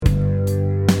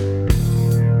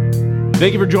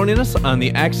Thank you for joining us on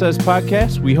the Access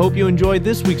Podcast. We hope you enjoyed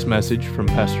this week's message from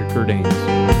Pastor Curt. I'm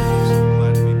so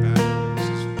glad to be back. This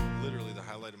is literally the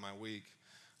highlight of my week.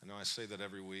 I know I say that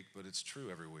every week, but it's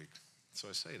true every week. So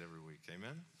I say it every week.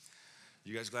 Amen?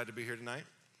 You guys glad to be here tonight?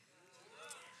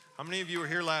 How many of you were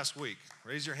here last week?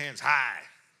 Raise your hands high.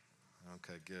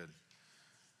 Okay, good.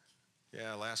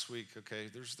 Yeah, last week, okay.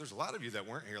 There's a lot of you that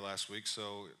weren't here last week,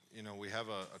 so, we have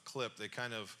a clip. They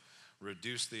kind of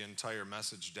reduced the entire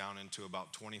message down into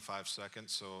about 25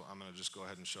 seconds, so I'm going to just go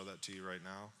ahead and show that to you right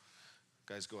now.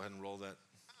 Guys, go ahead and roll that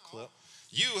clip.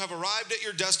 You have arrived at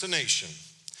your destination.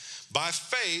 By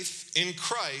faith in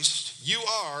Christ, you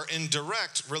are in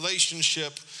direct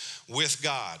relationship with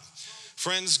God.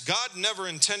 Friends, God never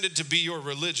intended to be your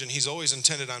religion. He's always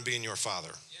intended on being your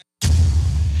Father.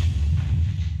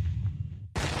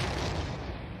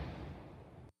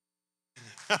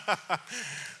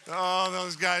 Oh,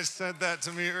 those guys said that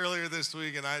to me earlier this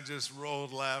week, and I just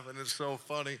rolled laughing. It's so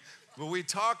funny. But we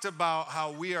talked about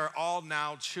how we are all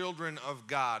now children of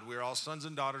God. We are all sons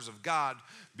and daughters of God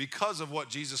because of what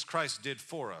Jesus Christ did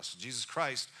for us. Jesus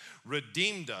Christ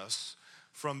redeemed us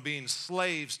from being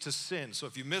slaves to sin. So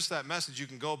if you missed that message, you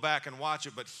can go back and watch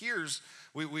it. But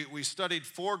we studied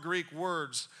 4 Greek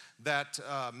words that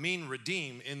mean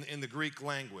redeem in the Greek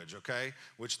language, okay?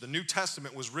 Which the New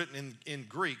Testament was written in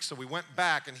Greek. So we went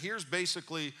back, and here's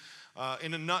basically,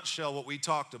 in a nutshell, what we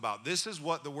talked about. This is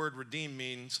what the word redeem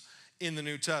means in the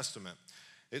New Testament.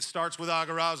 It starts with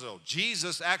agorazo.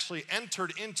 Jesus actually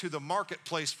entered into the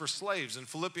marketplace for slaves. In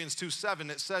Philippians 2:7,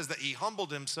 it says that he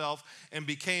humbled himself and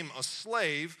became a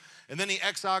slave. And then he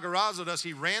ex-agorazoed us.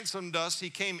 He ransomed us. He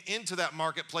came into that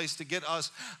marketplace to get us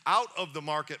out of the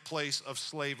marketplace of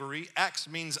slavery. Ex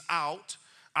means out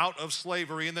of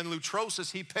slavery. And then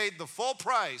lutrosis, he paid the full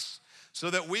price so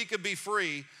that we could be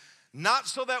free. Not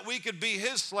so that we could be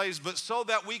his slaves, but so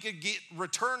that we could get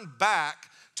returned back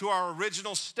to our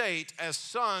original state as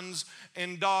sons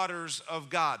and daughters of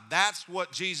God. That's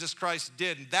what Jesus Christ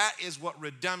did. And that is what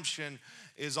redemption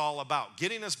is all about.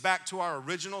 Getting us back to our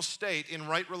original state in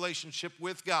right relationship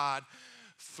with God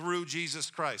through Jesus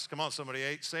Christ. Come on, somebody,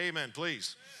 say amen,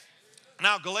 please.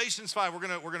 Now, Galations 5,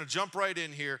 we're gonna jump right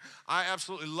in here. I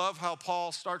absolutely love how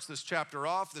Paul starts this chapter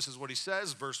off. This is what he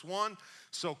says, verse 1.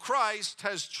 So Christ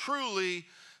has truly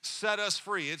set us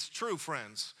free. It's true,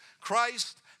 friends.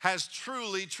 Christ has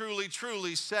truly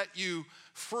set you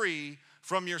free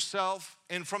from yourself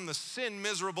and from the sin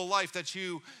miserable life that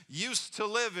you used to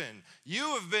live in.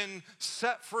 You have been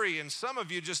set free, and some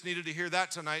of you just needed to hear that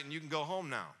tonight, and you can go home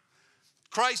now.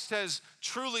 Christ has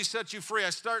truly set you free. I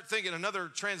start thinking, another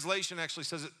translation actually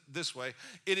says it this way: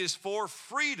 it is for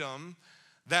freedom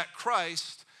that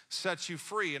Christ sets you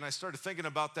free. And I started thinking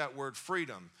about that word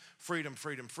freedom. Freedom.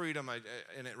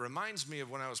 And it reminds me of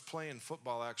when I was playing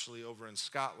football actually over in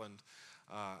Scotland.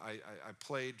 I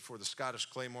played for the Scottish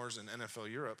Claymores in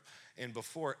NFL Europe. And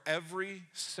before every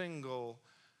single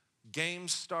game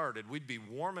started, we'd be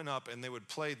warming up and they would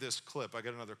play this clip. I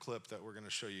got another clip that we're going to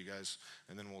show you guys,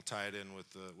 and then we'll tie it in with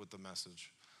the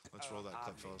message. Let's roll that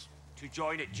clip, fellas. To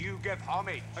join it, you give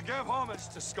homage. I give homage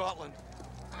to Scotland.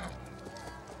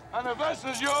 And if this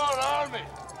is your army,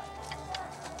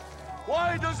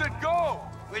 why does it go?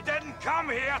 We didn't come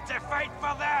here to fight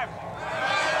for them.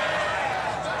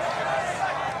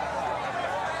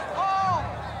 Oh,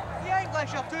 the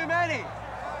English are too many.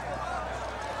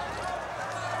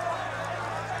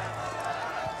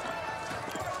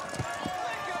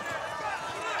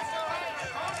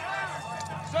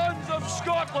 Sons of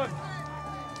Scotland,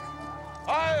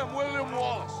 I am William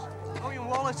Wallace. William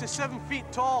Wallace is 7 feet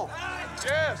tall.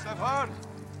 Yes, I've heard.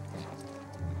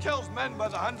 He kills men by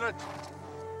the hundred.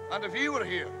 And if he were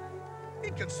here,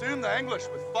 he'd consume the English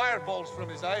with fireballs from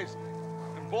his eyes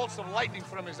and bolts of lightning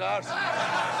from his arse.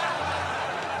 I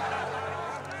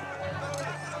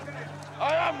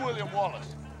am William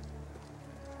Wallace.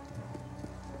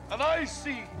 And I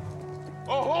see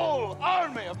a whole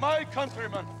army of my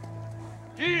countrymen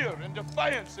here in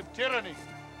defiance of tyranny.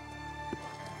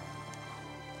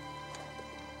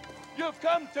 You've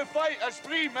come to fight as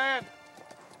free men.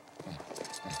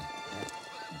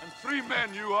 And free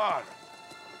men you are.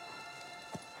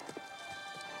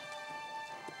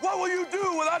 What will you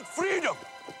do with that freedom?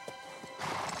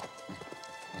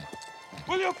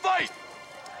 Will you fight?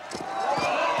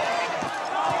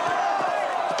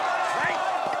 Fight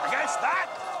against that?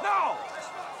 No!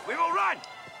 We will run.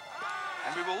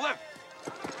 And we will live.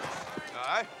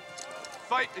 Aye.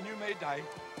 Fight and you may die.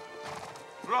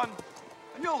 Run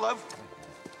and you'll live.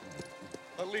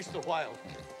 At least a while.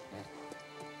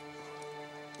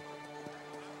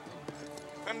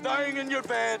 And dying in your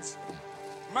beds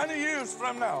many years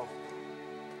from now,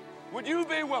 would you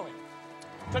be willing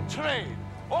to trade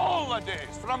all the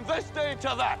days from this day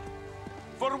to that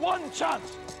for one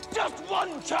chance, just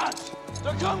one chance,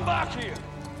 to come back here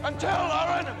and tell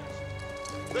our enemies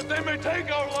that they may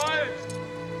take our lives,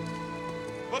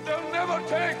 but they'll never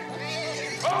take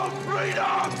our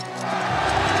freedom?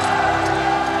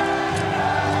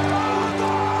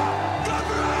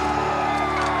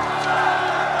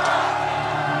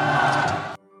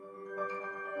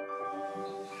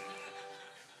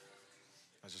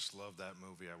 I just love that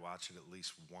movie. I watch it at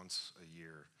least once a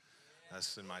year.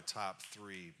 That's in my top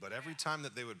 3. But every time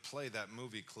that they would play that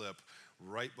movie clip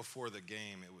right before the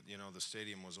game, the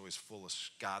stadium was always full of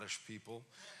Scottish people,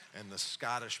 and the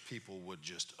Scottish people would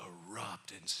just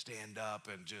erupt and stand up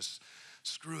and just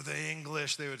screw the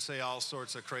English. They would say all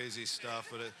sorts of crazy stuff,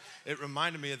 but it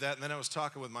reminded me of that. And then I was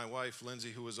talking with my wife,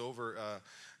 Lindsay, who was over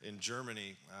in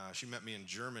Germany. She met me in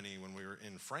Germany when we were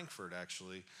in Frankfurt,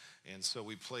 actually. And so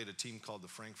we played a team called the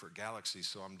Frankfurt Galaxies,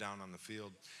 so I'm down on the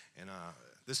field. And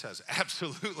this has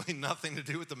absolutely nothing to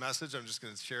do with the message. I'm just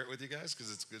going to share it with you guys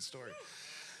because it's a good story.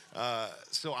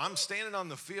 So I'm standing on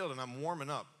the field, and I'm warming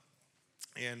up.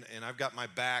 And I've got my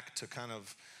back to kind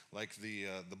of like the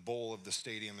bowl of the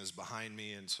stadium is behind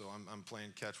me, and so I'm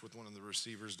playing catch with one of the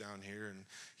receivers down here, and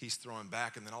he's throwing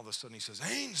back, and then all of a sudden he says,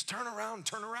 "Haynes, turn around,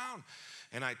 turn around."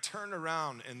 And I turned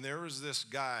around, and there was this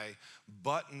guy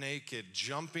butt naked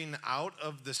jumping out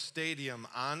of the stadium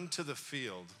onto the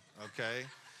field, okay?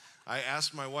 I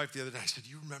asked my wife the other day, I said,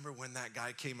 "You remember when that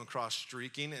guy came across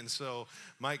streaking?" And so,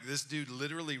 Mike, this dude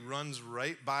literally runs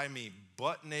right by me,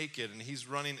 butt naked, and he's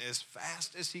running as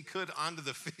fast as he could onto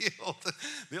the field.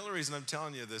 The only reason I'm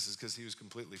telling you this is because he was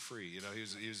completely free.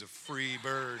 He was a free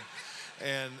bird.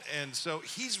 And so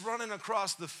he's running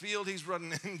across the field, he's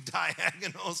running in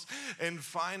diagonals, and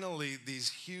finally these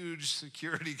huge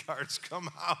security guards come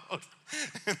out,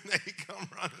 and they come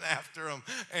running after him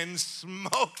and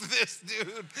smoke this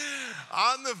dude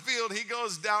on the field. He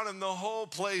goes down, and the whole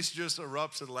place just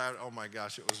erupts and laughs. Oh my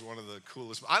gosh, it was one of the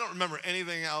coolest. I don't remember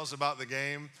anything else about the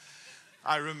game.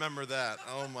 I remember that.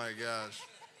 Oh my gosh.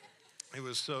 It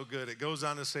was so good. It goes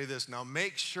on to say this: "Now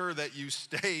make sure that you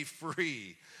stay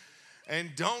free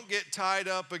and don't get tied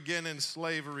up again in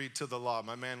slavery to the law."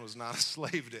 My man was not a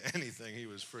slave to anything. He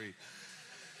was free.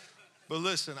 But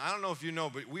listen, I don't know if you know,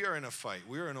 but we are in a fight.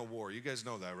 We are in a war. You guys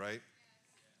know that, right?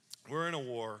 We're in a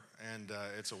war, and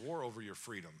it's a war over your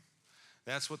freedom.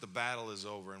 That's what the battle is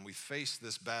over, and we face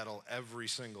this battle every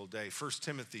single day. 1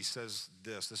 Timothy says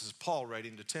this. This is Paul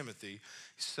writing to Timothy.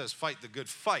 He says, "Fight the good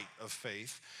fight of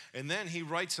faith." And then he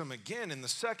writes him again in the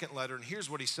second letter, and here's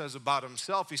what he says about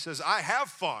himself. He says, "I have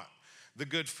fought the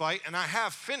good fight, and I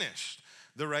have finished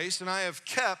the race, and I have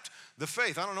kept the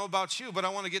faith." I don't know about you, but I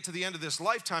want to get to the end of this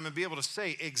lifetime and be able to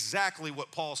say exactly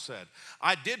what Paul said.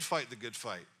 I did fight the good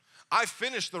fight. I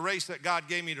finished the race that God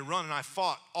gave me to run, and I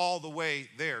fought all the way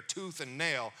there, tooth and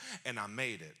nail, and I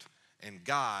made it. And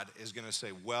God is going to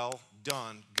say, "Well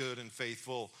done, good and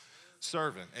faithful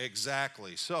servant."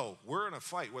 Exactly. So we're in a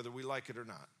fight whether we like it or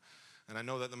not. And I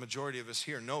know that the majority of us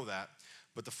here know that.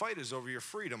 But the fight is over your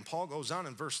freedom. Paul goes on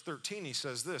in verse 13. He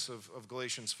says this of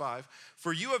Galatians 5.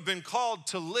 "For you have been called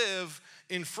to live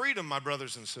in freedom, my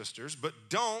brothers and sisters, but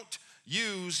don't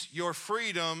use your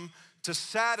freedom to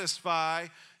satisfy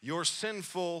your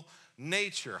sinful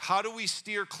nature." How do we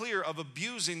steer clear of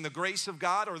abusing the grace of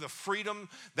God or the freedom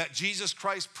that Jesus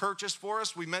Christ purchased for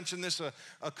us? We mentioned this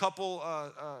a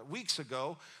couple weeks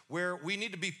ago, where we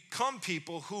need to become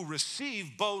people who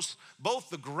receive both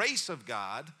the grace of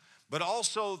God but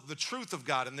also the truth of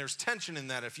God, and there's tension in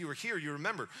that. If you were here, you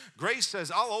remember. Grace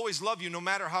says, "I'll always love you no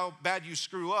matter how bad you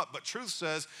screw up," but truth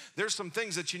says, there's some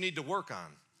things that you need to work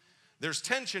on. There's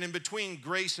tension in between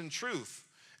grace and truth.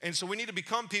 And so we need to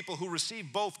become people who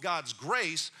receive both God's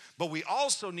grace, but we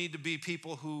also need to be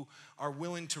people who are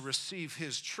willing to receive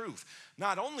His truth.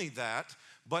 Not only that,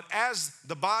 but as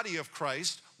the body of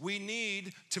Christ, we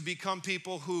need to become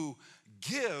people who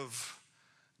give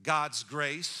God's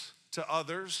grace to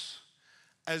others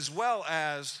as well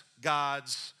as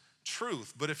God's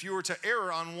truth. But if you were to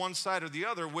err on one side or the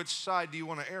other, which side do you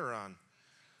want to err on?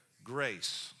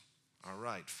 Grace. All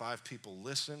right, 5 people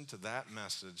listen to that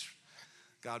message.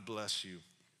 God bless you.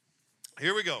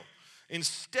 Here we go.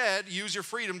 "Instead, use your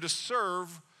freedom to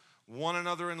serve one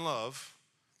another in love."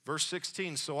 Verse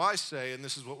 16, "So I say," and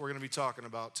this is what we're going to be talking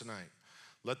about tonight,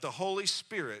 "let the Holy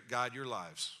Spirit guide your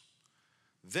lives.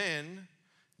 Then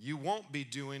you won't be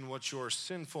doing what your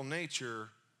sinful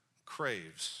nature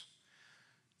craves."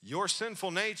 Your sinful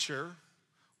nature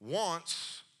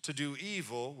wants to do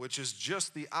evil, which is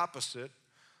just the opposite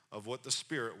of what the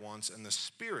Spirit wants, and the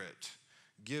Spirit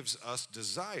gives us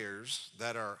desires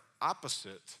that are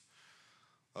opposite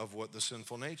of what the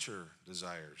sinful nature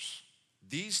desires.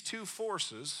 These two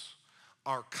forces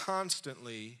are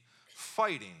constantly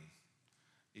fighting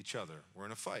each other. We're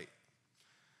in a fight.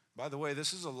 By the way,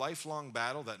 this is a lifelong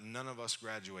battle that none of us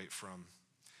graduate from.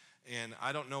 And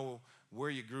I don't know where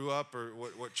you grew up or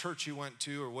what church you went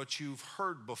to or what you've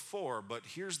heard before, but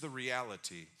here's the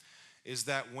reality, is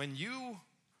that when you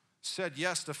said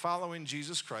yes to following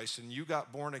Jesus Christ and you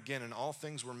got born again and all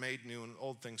things were made new and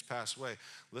old things passed away,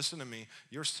 listen to me,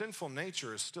 your sinful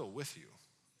nature is still with you.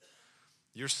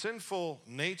 Your sinful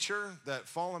nature, that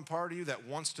fallen part of you that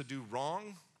wants to do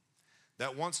wrong,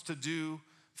 that wants to do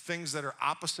things that are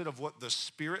opposite of what the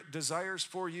Spirit desires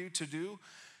for you to do,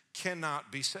 cannot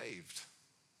be saved.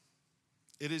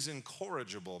 It is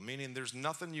incorrigible, meaning there's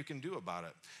nothing you can do about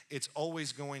it. It's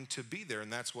always going to be there,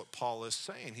 and that's what Paul is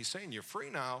saying. He's saying you're free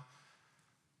now,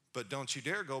 but don't you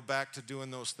dare go back to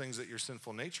doing those things that your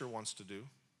sinful nature wants to do.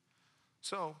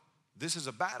 So this is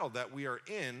a battle that we are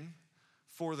in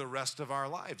for the rest of our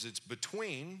lives. It's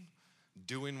between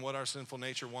doing what our sinful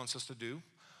nature wants us to do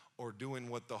or doing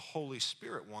what the Holy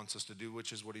Spirit wants us to do,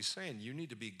 which is what he's saying. You need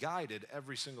to be guided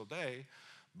every single day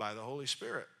by the Holy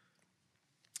Spirit.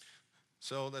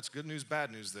 So that's good news,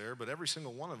 bad news there, but every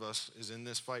single one of us is in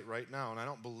this fight right now, and I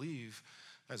don't believe,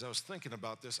 as I was thinking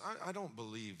about this, I don't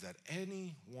believe that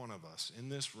any one of us in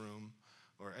this room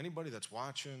or anybody that's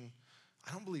watching,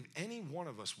 I don't believe any one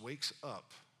of us wakes up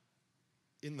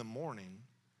in the morning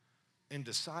and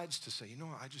decides to say, you know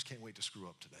what, I just can't wait to screw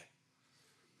up today.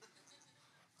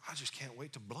 I just can't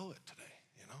wait to blow it today,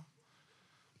 you know?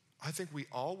 I think we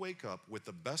all wake up with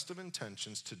the best of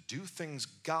intentions to do things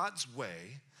God's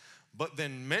way, but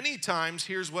then many times,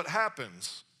 here's what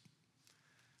happens.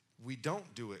 We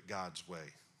don't do it God's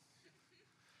way.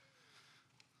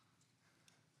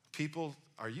 People,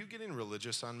 are you getting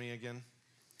religious on me again?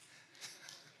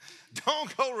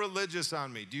 Don't go religious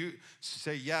on me. Do you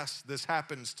say, yes, this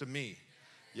happens to me?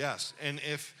 Yes. And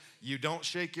if you don't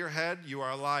shake your head, you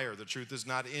are a liar. The truth is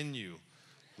not in you.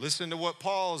 Listen to what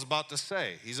Paul is about to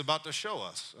say. He's about to show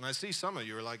us. And I see some of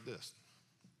you are like this.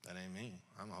 That ain't me.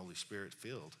 I'm Holy Spirit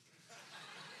filled.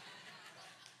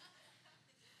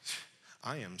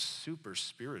 I am super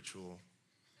spiritual.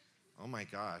 Oh my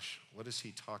gosh, what is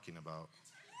he talking about?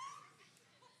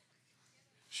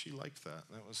 She liked that.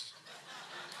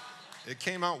 It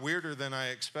came out weirder than I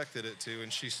expected it to,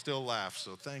 and she still laughed,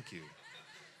 so thank you.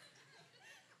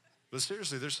 But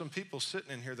seriously, there's some people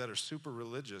sitting in here that are super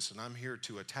religious, and I'm here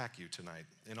to attack you tonight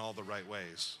in all the right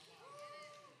ways.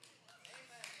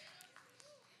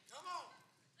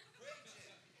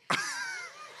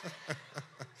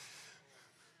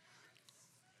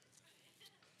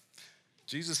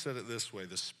 Jesus said it this way,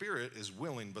 the spirit is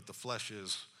willing, but the flesh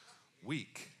is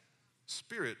weak.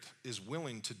 Spirit is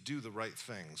willing to do the right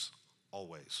things,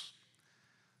 always.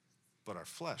 But our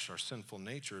flesh, our sinful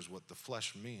nature is what the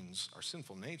flesh means. Our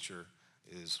sinful nature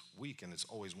is weak, and it's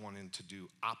always wanting to do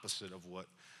opposite of what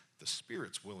the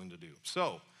Spirit's willing to do.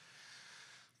 So,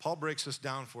 Paul breaks this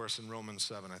down for us in Romans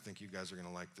 7. I think you guys are going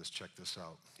to like this. Check this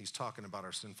out. He's talking about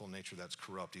our sinful nature that's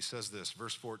corrupt. He says this,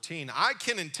 verse 14, I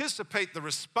can anticipate the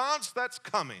response that's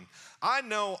coming. I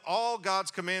know all God's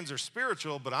commands are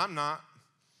spiritual, but I'm not.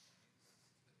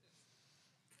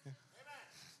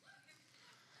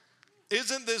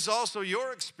 Isn't this also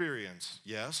your experience?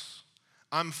 Yes.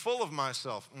 I'm full of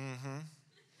myself.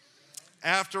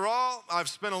 After all, I've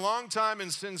spent a long time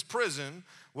in sin's prison.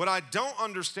 What I don't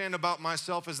understand about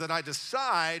myself is that I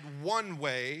decide one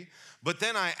way, but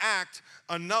then I act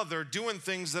another, doing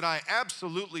things that I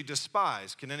absolutely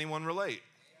despise. Can anyone relate?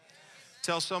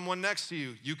 Tell someone next to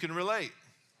you, you can relate.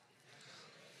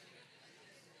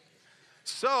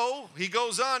 So, he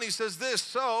goes on, he says this,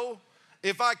 so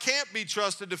if I can't be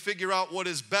trusted to figure out what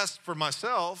is best for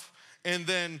myself and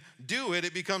then do it,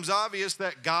 it becomes obvious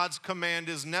that God's command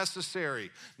is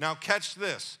necessary. Now catch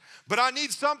this. But I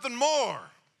need something more.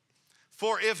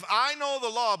 For if I know the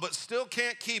law but still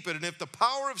can't keep it, and if the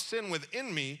power of sin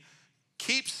within me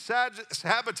keeps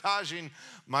sabotaging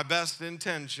my best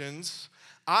intentions,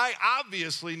 I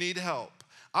obviously need help.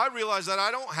 I realize that I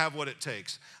don't have what it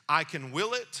takes. I can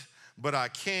will it, but I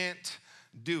can't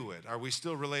do it. Are we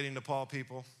still relating to Paul,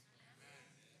 people?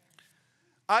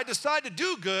 I decide to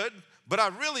do good, but I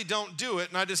really don't do it,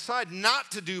 and I decide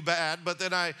not to do bad, but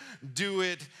then I do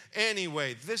it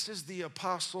anyway. This is the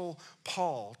Apostle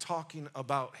Paul talking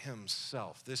about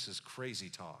himself. This is crazy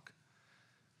talk.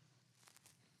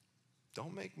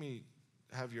 Don't make me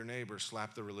have your neighbor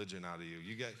slap the religion out of you.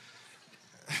 You get,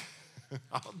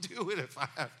 I'll do it if I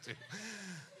have to.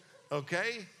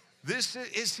 Okay?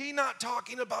 Is he not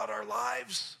talking about our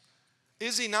lives?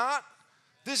 Is he not?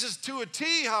 This is to a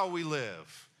T how we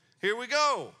live. Here we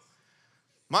go.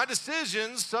 My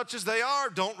decisions, such as they are,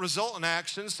 don't result in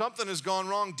action. Something has gone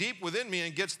wrong deep within me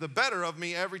and gets the better of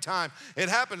me every time. It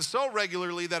happens so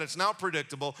regularly that it's now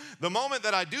predictable. The moment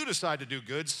that I do decide to do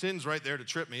good, sin's right there to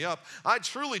trip me up. I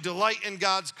truly delight in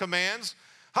God's commands.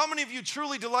 How many of you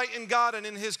truly delight in God and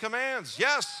in his commands?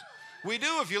 Yes, we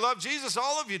do. If you love Jesus,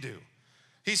 all of you do.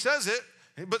 He says it,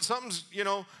 but something's,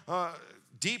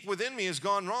 deep within me has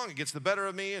gone wrong. It gets the better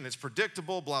of me and it's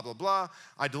predictable, blah, blah, blah.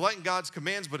 I delight in God's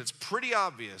commands, but it's pretty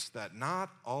obvious that not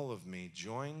all of me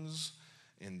joins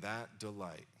in that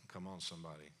delight. Come on,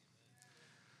 somebody.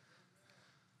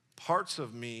 Parts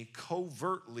of me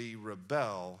covertly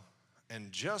rebel,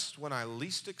 and just when I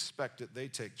least expect it, they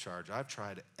take charge. I've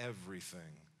tried everything,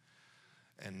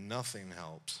 and nothing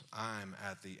helps. I'm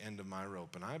at the end of my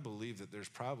rope. And I believe that there's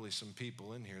probably some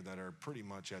people in here that are pretty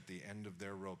much at the end of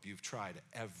their rope. You've tried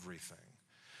everything.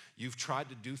 You've tried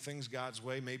to do things God's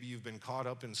way. Maybe you've been caught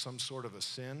up in some sort of a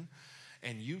sin,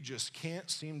 and you just can't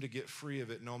seem to get free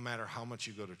of it no matter how much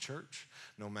you go to church,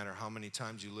 no matter how many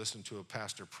times you listen to a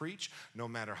pastor preach, no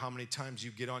matter how many times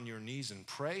you get on your knees and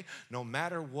pray, no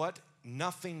matter what.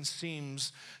 Nothing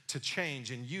seems to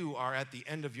change, and you are at the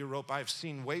end of your rope. I've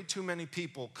seen way too many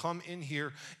people come in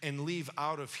here and leave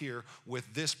out of here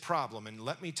with this problem. And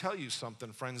let me tell you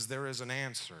something, friends, there is an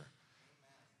answer.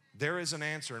 There is an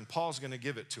answer, and Paul's going to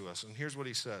give it to us. And here's what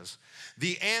he says.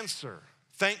 The answer,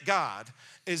 thank God,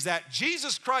 is that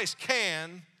Jesus Christ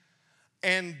can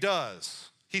and does.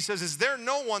 He says, is there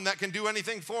no one that can do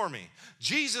anything for me?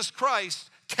 Jesus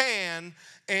Christ can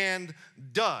and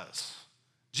does.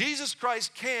 Jesus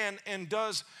Christ can and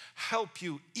does help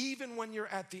you even when you're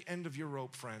at the end of your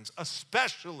rope, friends,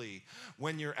 especially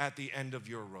when you're at the end of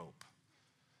your rope.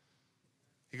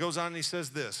 He goes on and he says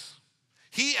this.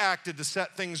 He acted to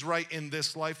set things right in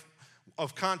this life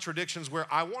of contradictions where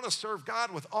I want to serve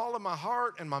God with all of my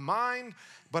heart and my mind,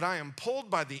 but I am pulled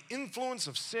by the influence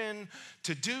of sin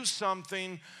to do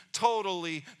something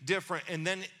totally different. And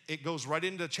then it goes right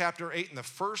into chapter 8, and the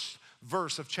first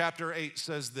verse of chapter 8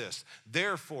 says this.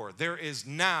 Therefore, there is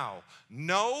now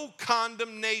no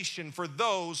condemnation for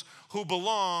those who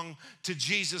belong to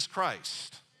Jesus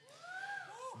Christ.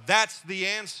 That's the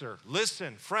answer.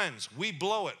 Listen, friends, we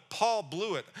blow it. Paul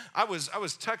blew it. I was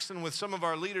texting with some of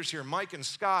our leaders here, Mike and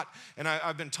Scott, and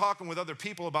I've been talking with other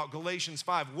people about Galatians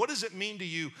 5. What does it mean to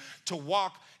you to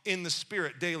walk in the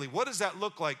Spirit daily? What does that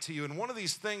look like to you? And one of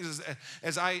these things is,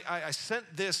 as I sent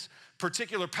this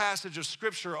particular passage of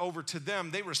Scripture over to them,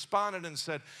 they responded and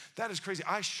said, that is crazy.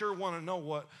 I sure want to know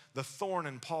what the thorn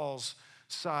in Paul's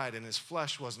side and his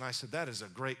flesh was. And I said, that is a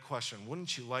great question.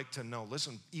 Wouldn't you like to know?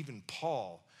 Listen, even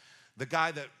Paul, the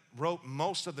guy that wrote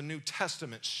most of the New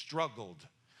Testament, struggled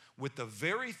with the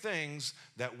very things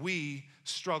that we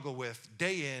struggle with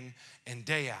day in and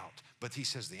day out. But he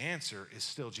says the answer is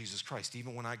still Jesus Christ.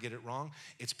 Even when I get it wrong,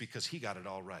 it's because he got it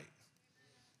all right,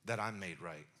 that I'm made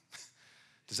right.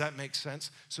 Does that make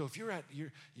sense? So if you're at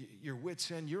your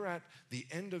wit's end, you're at the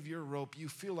end of your rope, you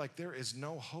feel like there is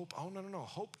no hope. Oh, no.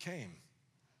 Hope came.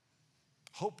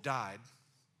 Hope died,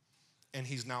 and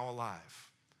he's now alive.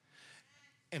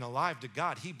 And alive to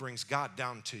God, he brings God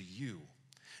down to you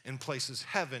and places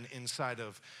heaven inside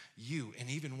of you. And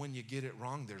even when you get it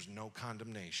wrong, there's no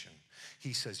condemnation.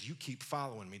 He says, you keep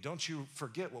following me. Don't you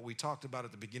forget what we talked about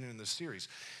at the beginning of this series.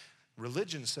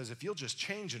 Religion says if you'll just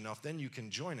change enough, then you can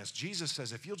join us. Jesus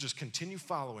says if you'll just continue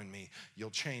following me, you'll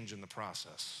change in the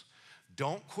process.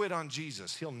 Don't quit on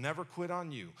Jesus. He'll never quit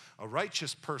on you. A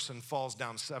righteous person falls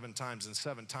down 7 times, and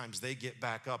 7 times they get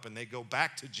back up and they go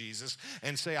back to Jesus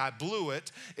and say, I blew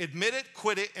it, admit it,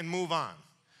 quit it, and move on.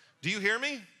 Do you hear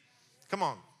me? Come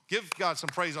on, give God some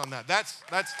praise on that.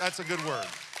 That's a good word.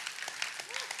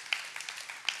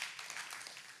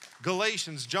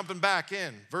 Galations, jumping back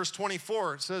in, verse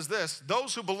 24, it says this,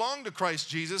 those who belong to Christ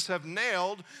Jesus have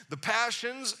nailed the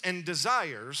passions and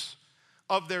desires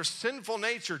of their sinful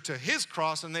nature to his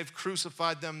cross, and they've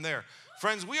crucified them there.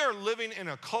 Friends, we are living in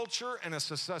a culture and a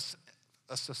society.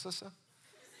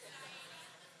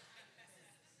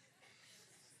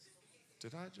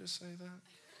 Did I just say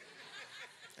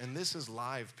that? And this is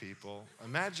live, people.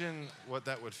 Imagine what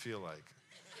that would feel like.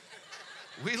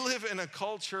 We live in a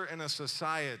culture and a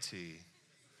society.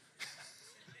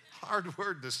 Hard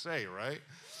word to say, right?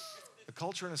 A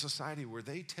culture and a society where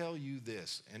they tell you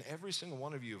this, and every single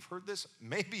one of you have heard this.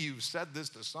 Maybe you've said this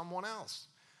to someone else.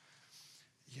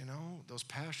 You know, those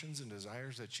passions and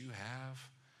desires that you have,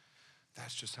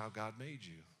 that's just how God made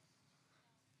you.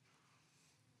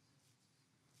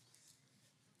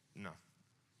 No.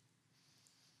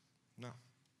 No.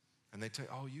 And they tell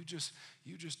you, oh, you just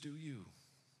do you,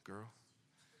 girl.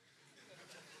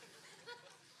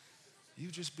 You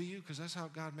just be you because that's how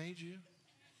God made you.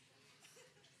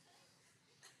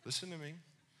 Listen to me.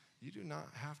 You do not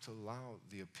have to allow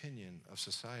the opinion of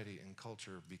society and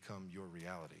culture become your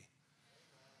reality.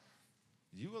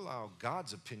 You allow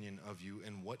God's opinion of you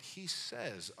and what he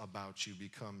says about you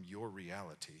become your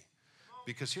reality.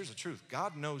 Because here's the truth.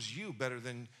 God knows you better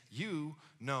than you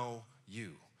know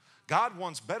you. God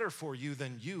wants better for you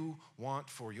than you want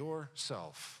for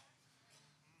yourself.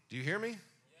 Do you hear me?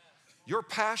 Your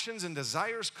passions and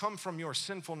desires come from your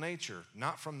sinful nature,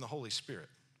 not from the Holy Spirit.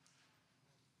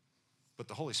 But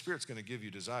the Holy Spirit's going to give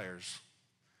you desires.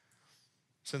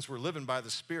 Since we're living by the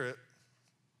Spirit,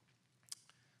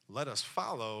 let us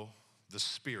follow the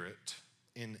Spirit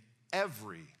in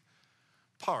every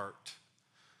part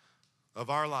of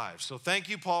our lives. So thank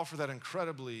you, Paul, for that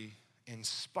incredibly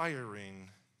inspiring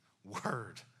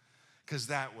word, because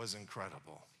that was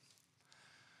incredible.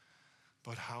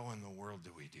 But how in the world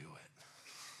do we do it?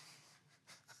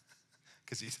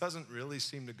 Because he doesn't really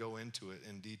seem to go into it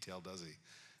in detail, does he?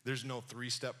 There's no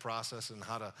 3-step process in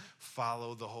how to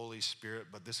follow the Holy Spirit,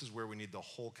 but this is where we need the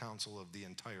whole counsel of the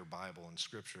entire Bible and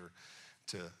Scripture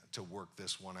to work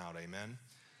this one out, amen?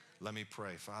 Let me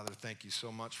pray. Father, thank you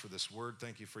so much for this word.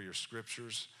 Thank you for your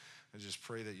Scriptures. I just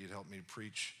pray that you'd help me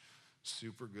preach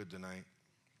super good tonight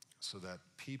so that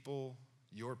people,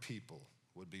 your people,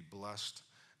 would be blessed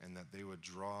and that they would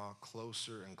draw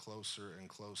closer and closer and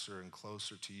closer and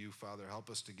closer to you, Father.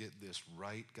 Help us to get this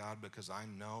right, God, because I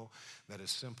know that as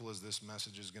simple as this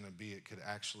message is going to be, it could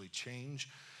actually change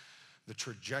the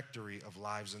trajectory of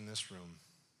lives in this room.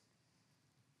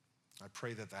 I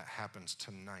pray that that happens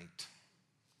tonight.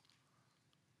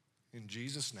 In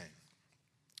Jesus' name.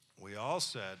 We all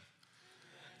said,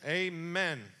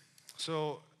 amen.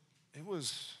 So it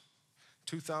was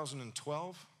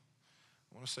 2012.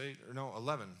 I want to say, or no,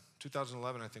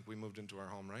 2011, I think we moved into our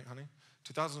home, right, honey?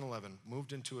 2011,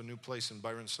 moved into a new place in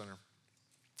Byron Center.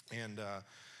 And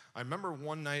I remember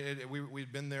one night,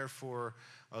 we'd been there for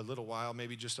a little while,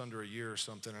 maybe just under a year or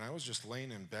something, and I was just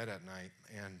laying in bed at night,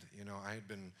 and, I had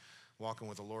been walking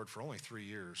with the Lord for only 3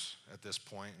 years at this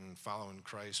point and following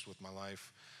Christ with my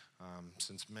life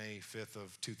since May 5th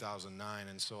of 2009.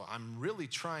 And so I'm really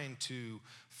trying to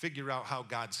figure out how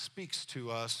God speaks to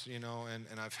us, and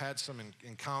I've had some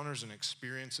encounters and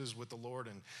experiences with the Lord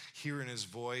and hearing his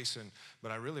voice,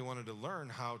 but I really wanted to learn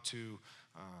how to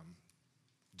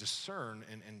discern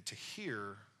and to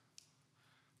hear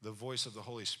the voice of the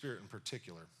Holy Spirit in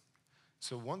particular.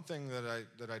 So one thing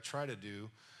that I try to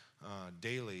do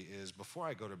daily is before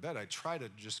I go to bed, I try to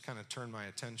just kind of turn my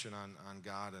attention on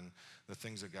God and the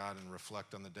things of God and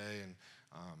reflect on the day. And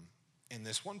in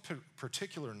this one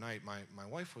particular night, my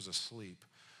wife was asleep,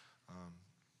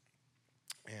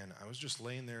 and I was just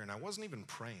laying there, and I wasn't even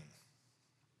praying.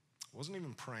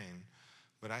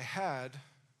 But I had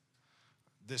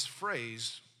this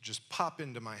phrase just pop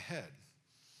into my head,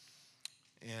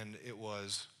 and it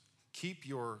was, keep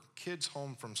your kids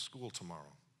home from school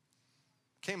tomorrow.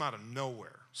 Came out of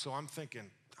nowhere. So I'm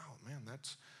thinking, oh man,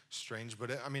 that's strange.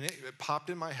 But it popped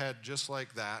in my head just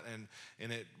like that,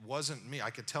 and it wasn't me.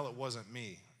 I could tell it wasn't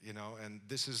me, and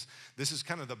this is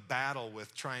kind of the battle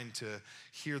with trying to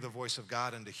hear the voice of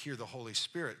God and to hear the Holy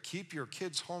Spirit. Keep your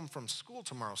kids home from school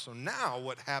tomorrow. So now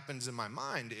what happens in my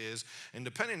mind is, and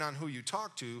depending on who you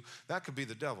talk to, that could be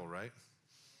the devil, right?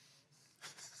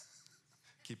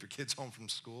 Keep your kids home from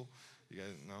school? You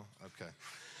guys know? Okay.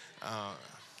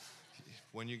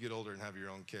 When you get older and have your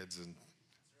own kids, and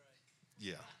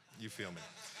yeah, you feel me.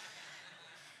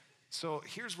 So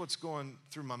here's what's going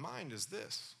through my mind is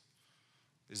this.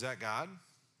 Is that God?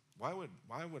 Why would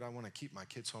I want to keep my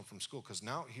kids home from school? Because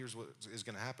now here's what is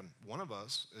going to happen. One of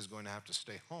us is going to have to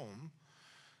stay home,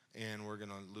 and we're going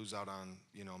to lose out on,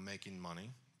 making money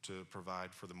to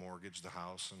provide for the mortgage, the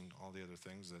house, and all the other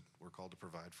things that we're called to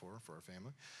provide for our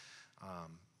family.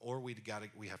 Or we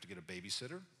have to get a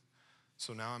babysitter.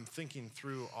 So now I'm thinking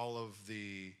through all of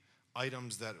the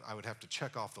items that I would have to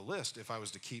check off the list if I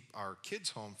was to keep our kids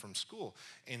home from school.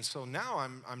 And so now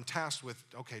I'm tasked with,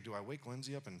 okay, do I wake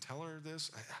Lindsay up and tell her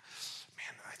this?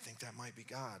 I think that might be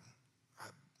God.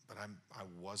 But I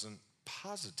wasn't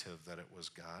positive that it was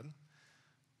God,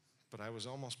 but I was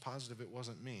almost positive it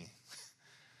wasn't me.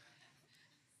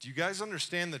 Do you guys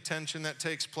understand the tension that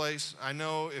takes place? I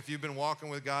know if you've been walking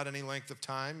with God any length of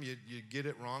time, you get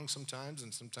it wrong sometimes,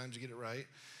 and sometimes you get it right.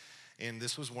 And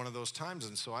this was one of those times.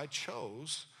 And so I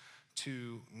chose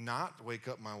to not wake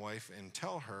up my wife and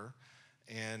tell her,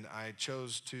 and I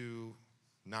chose to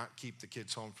not keep the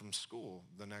kids home from school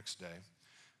the next day.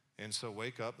 And so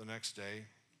wake up the next day,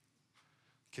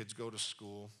 kids go to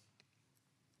school,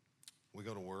 we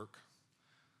go to work,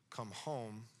 come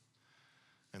home,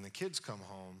 and the kids come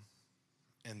home,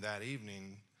 and that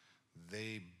evening,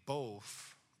 they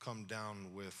both come down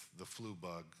with the flu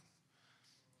bug.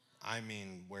 I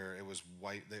mean, where it was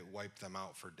they wiped them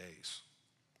out for days.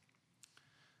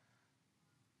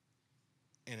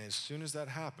 And as soon as that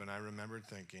happened, I remembered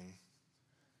thinking,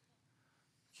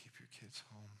 keep your kids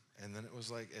home. And then it was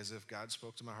like as if God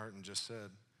spoke to my heart and just said,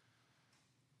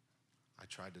 I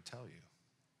tried to tell you.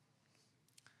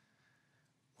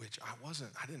 Which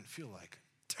I didn't feel like,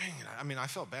 dang it. I mean, I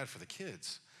felt bad for the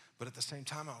kids. But at the same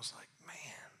time, I was like,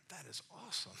 man, that is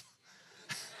awesome.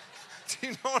 Do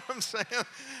you know what I'm saying?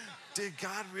 Did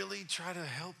God really try to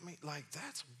help me? Like,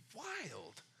 that's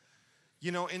wild.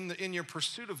 You know, in your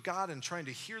pursuit of God and trying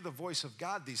to hear the voice of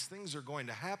God, these things are going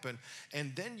to happen.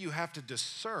 And then you have to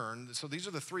discern. So these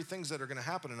are the three things that are going to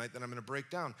happen tonight that I'm going to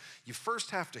break down. You first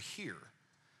have to hear.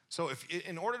 So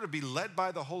in order to be led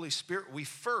by the Holy Spirit, we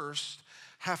first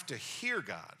have to hear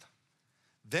God.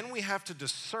 Then we have to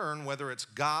discern whether it's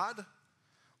God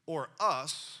or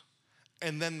us.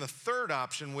 And then the third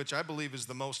option, which I believe is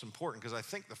the most important, because I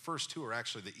think the first two are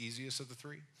actually the easiest of the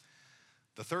three.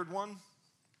 The third one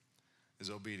is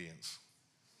obedience.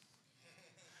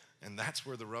 And that's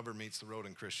where the rubber meets the road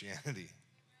in Christianity.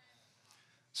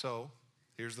 So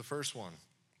here's the first one.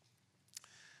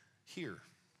 Hear.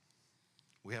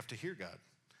 We have to hear God.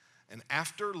 And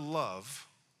after love,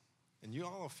 and you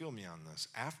all feel me on this,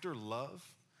 after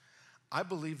love, I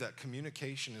believe that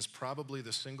communication is probably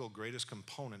the single greatest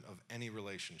component of any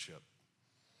relationship.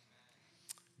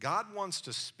 God wants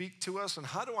to speak to us, and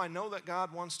how do I know that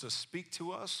God wants to speak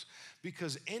to us?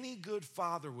 Because any good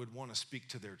father would want to speak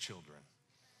to their children.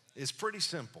 It's pretty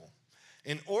simple.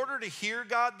 In order to hear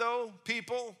God, though,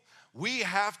 people, we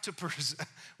have to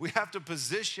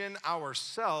position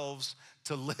ourselves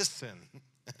to listen.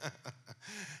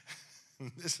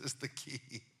 This is the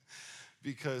key.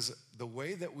 Because the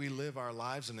way that we live our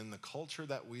lives and in the culture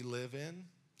that we live in,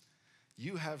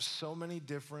 you have so many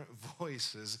different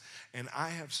voices, and I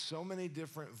have so many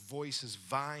different voices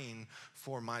vying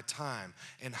for my time.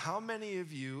 And how many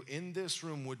of you in this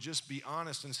room would just be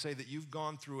honest and say that you've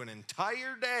gone through an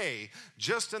entire day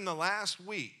just in the last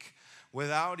week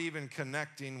without even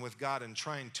connecting with God and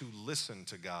trying to listen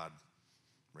to God?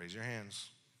 Raise your hands.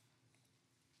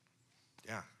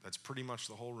 Yeah, that's pretty much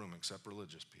the whole room except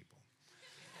religious people.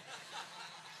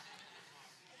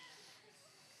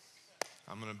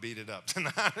 I'm going to beat it up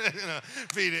tonight,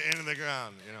 beat it into the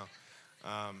ground,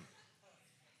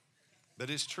 But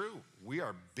it's true. We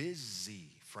are busy,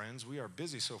 friends. We are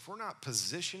busy. So if we're not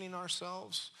positioning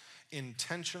ourselves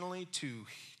intentionally to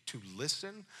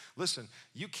listen,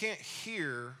 you can't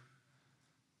hear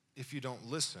if you don't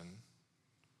listen,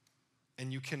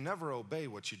 and you can never obey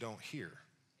what you don't hear.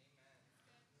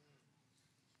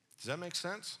 Does that make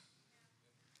sense?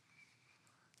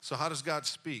 So how does God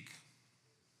speak?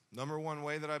 Number one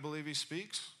way that I believe he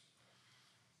speaks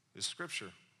is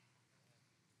Scripture.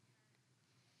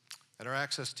 At our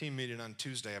Access team meeting on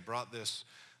Tuesday, I brought this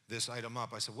item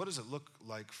up. I said, what does it look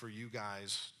like for you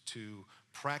guys to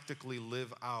practically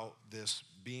live out this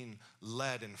being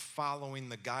led and following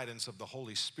the guidance of the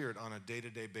Holy Spirit on a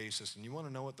day-to-day basis? And you want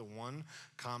to know what the one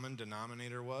common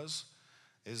denominator was?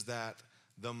 Is that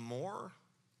the more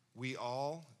we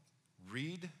all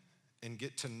read and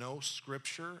get to know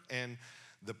Scripture and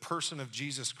the person of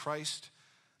Jesus Christ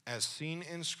as seen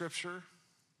in Scripture,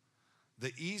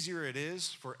 the easier it is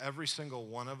for every single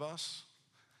one of us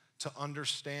to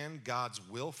understand God's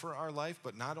will for our life,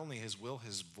 but not only his will,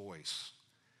 his voice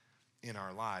in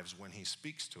our lives when he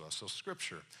speaks to us. So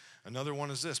Scripture. Another one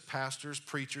is this: pastors,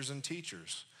 preachers, and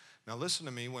teachers. Now listen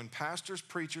to me, when pastors,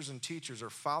 preachers, and teachers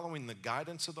are following the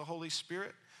guidance of the Holy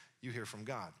Spirit, you hear from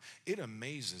God. It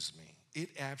amazes me. It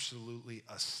absolutely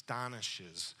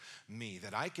astonishes me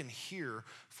that I can hear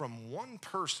from one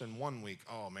person one week,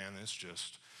 oh man, it's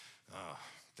just,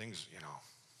 things,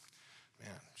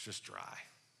 man, it's just dry.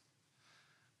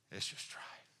 It's just dry,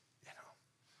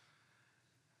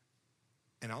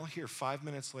 And I'll hear 5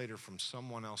 minutes later from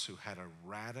someone else who had a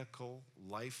radical,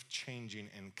 life-changing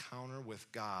encounter with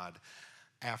God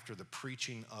after the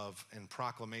preaching of and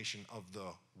proclamation of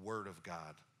the Word of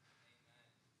God.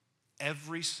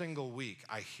 Every single week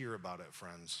I hear about it,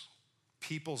 friends.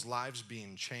 People's lives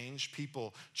being changed,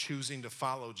 people choosing to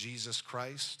follow Jesus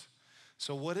Christ.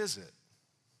 So what is it?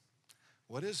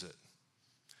 What is it?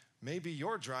 Maybe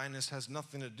your dryness has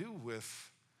nothing to do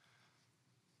with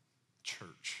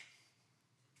church.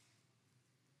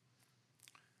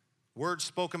 Words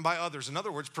spoken by others. In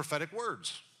other words, prophetic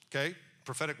words, okay?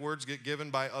 prophetic words get given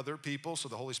by other people, so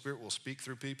the Holy Spirit will speak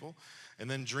through people. And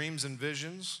then dreams and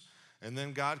visions. And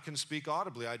then God can speak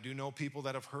audibly. I do know people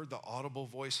that have heard the audible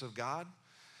voice of God,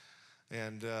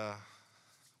 and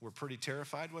were pretty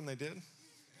terrified when they did.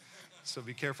 So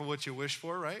be careful what you wish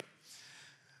for, right?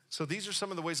 So these are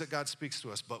some of the ways that God speaks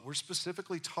to us, but we're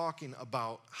specifically talking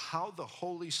about how the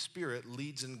Holy Spirit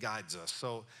leads and guides us.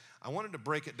 So I wanted to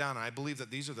break it down, and I believe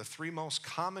that these are the three most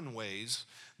common ways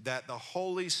that the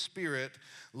Holy Spirit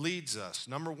leads us.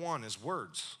 Number one is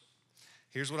words.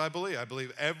 Here's what I believe. I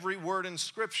believe every word in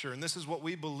Scripture, and this is what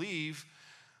we believe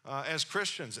as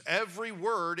Christians. Every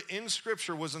word in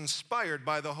Scripture was inspired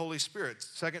by the Holy Spirit.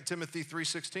 2 Timothy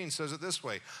 3:16 says it this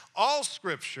way: all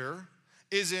Scripture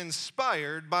is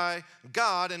inspired by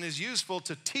God and is useful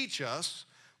to teach us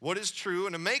what is true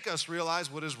and to make us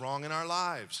realize what is wrong in our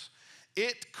lives.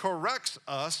 It corrects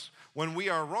us when we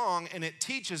are wrong, and it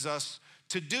teaches us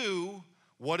to do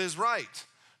what is right.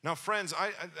 Now, friends,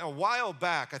 a while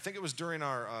back, I think it was during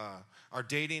our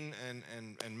dating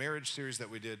and marriage series that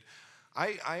we did,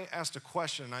 I asked a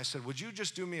question, and I said, would you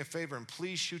just do me a favor and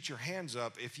please shoot your hands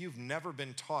up if you've never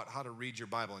been taught how to read your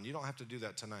Bible? And you don't have to do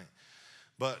that tonight.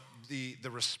 But the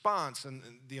response and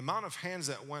the amount of hands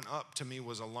that went up to me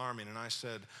was alarming, and I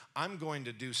said, I'm going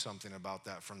to do something about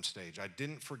that from stage. I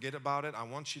didn't forget about it. I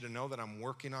want you to know that I'm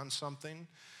working on something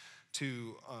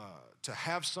to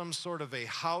have some sort of a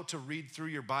how to read through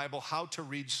your Bible, how to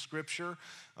read Scripture,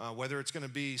 whether it's going to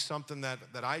be something that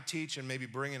I teach and maybe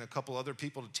bring in a couple other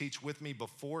people to teach with me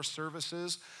before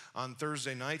services on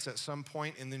Thursday nights at some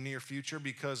point in the near future,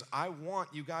 because I want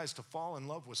you guys to fall in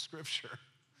love with Scripture.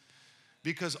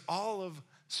 Because all of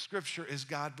Scripture is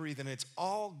God-breathed, and it's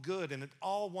all good, and it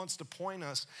all wants to point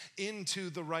us into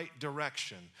the right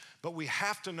direction. But we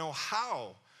have to know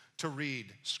how to read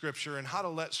Scripture and how to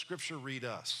let Scripture read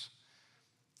us.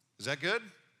 Is that good?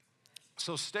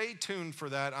 So stay tuned for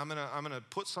that. I'm gonna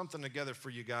put something together for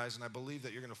you guys, and I believe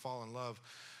that you're gonna fall in love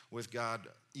with God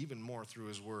even more through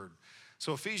His Word.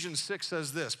 So Ephesians 6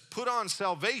 says this: put on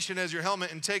salvation as your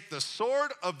helmet and take the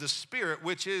sword of the Spirit,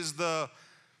 which is the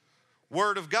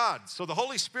Word of God. So the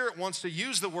Holy Spirit wants to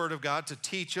use the Word of God to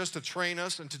teach us, to train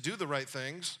us, and to do the right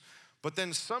things. But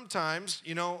then sometimes,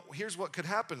 here's what could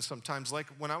happen sometimes. Like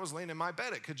when I was laying in my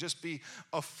bed, it could just be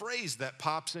a phrase that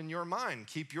pops in your mind.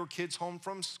 Keep your kids home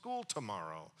from school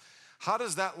tomorrow. How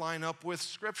does that line up with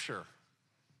Scripture?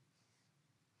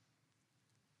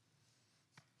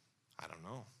 I don't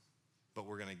know. But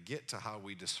we're going to get to how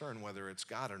we discern whether it's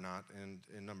God or not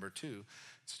in number 2.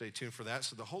 Stay tuned for that.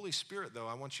 So the Holy Spirit, though,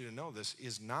 I want you to know this,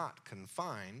 is not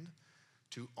confined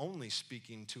to only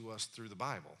speaking to us through the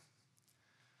Bible.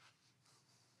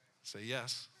 Say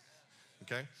yes.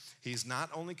 Okay? He's not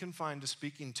only confined to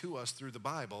speaking to us through the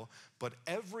Bible, but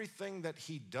everything that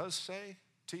He does say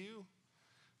to you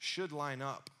should line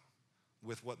up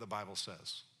with what the Bible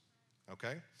says.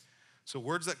 Okay? So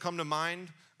words that come to mind,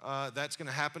 that's going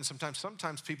to happen sometimes.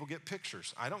 Sometimes people get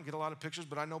pictures. I don't get a lot of pictures,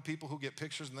 but I know people who get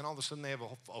pictures, and then all of a sudden they have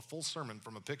a full sermon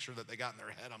from a picture that they got in their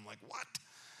head. I'm like, what?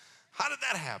 How did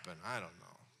that happen? I don't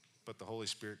know. But the Holy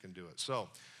Spirit can do it. So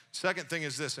second thing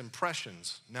is this,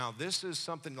 impressions. Now, this is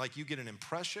something like you get an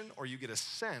impression or you get a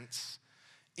sense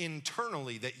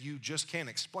internally that you just can't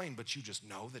explain, but you just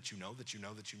know that you know that you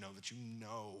know that you know that you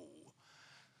know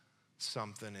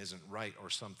something isn't right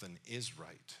or something is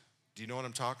right. Do you know what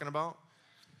I'm talking about?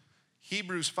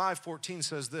 Hebrews 5:14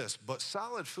 says this: but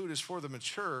solid food is for the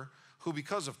mature, who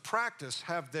because of practice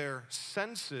have their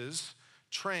senses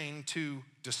trained to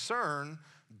discern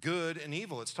good and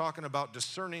evil. It's talking about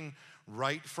discerning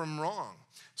right from wrong.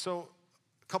 So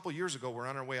a couple years ago, we're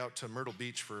on our way out to Myrtle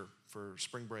Beach for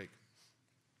spring break,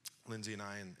 Lindsay and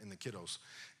I and the kiddos.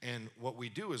 And what we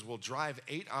do is we'll drive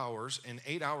 8 hours, and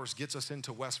 8 hours gets us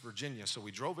into West Virginia. So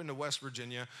we drove into West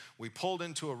Virginia. We pulled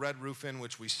into a Red Roof Inn,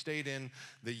 which we stayed in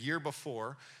the year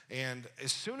before. And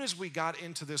as soon as we got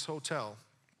into this hotel,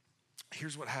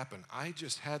 here's what happened. I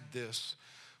just had this.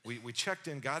 We checked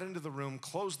in, got into the room,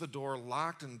 closed the door,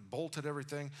 locked and bolted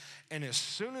everything. And as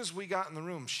soon as we got in the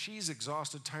room, she's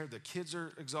exhausted, tired. The kids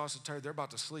are exhausted, tired. They're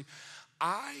about to sleep.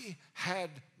 I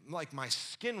had, like, my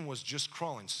skin was just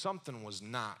crawling. Something was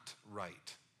not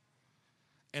right.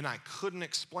 And I couldn't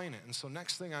explain it. And so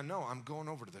next thing I know, I'm going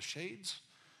over to the shades.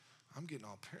 I'm getting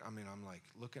all, I'm like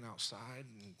looking outside,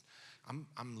 and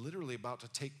I'm literally about to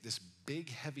take this big,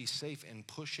 heavy safe and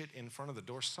push it in front of the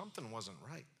door. Something wasn't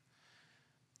right.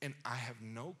 And I have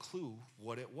no clue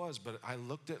what it was, but I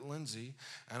looked at Lindsay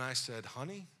and I said,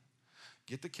 honey,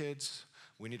 get the kids.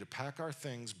 We need to pack our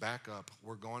things back up.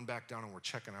 We're going back down and we're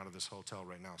checking out of this hotel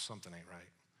right now. Something ain't right.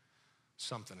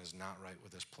 something is not right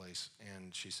with this place.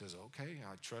 And she says, okay,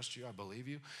 I trust you, I believe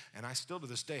you. And I still to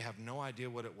this day have no idea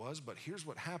what it was, but here's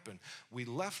what happened. We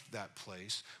left that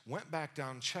place, went back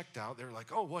down, checked out. They were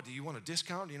like, oh, what, do you want a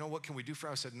discount? You know, what can we do for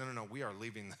you? I said, no, we are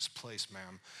leaving this place,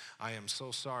 ma'am. I am so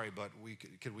sorry, but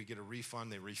could we get a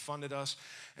refund? They refunded us,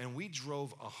 and we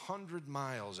drove 100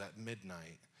 miles at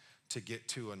midnight to get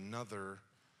to another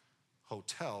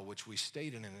hotel, which we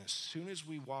stayed in. And as soon as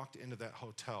we walked into that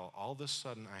hotel, all of a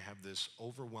sudden I have this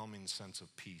overwhelming sense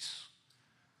of peace.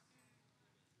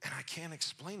 And I can't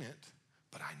explain it,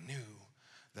 but I knew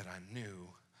that I knew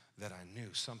that I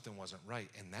knew something wasn't right.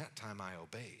 And that time I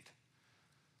obeyed.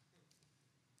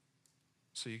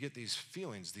 So you get these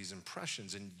feelings, these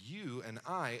impressions, and you and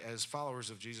I, as followers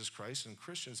of Jesus Christ and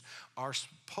Christians, are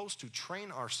supposed to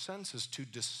train our senses to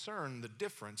discern the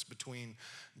difference between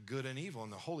good and evil.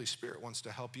 And the Holy Spirit wants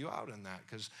to help you out in that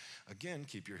because, again,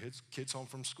 keep your kids home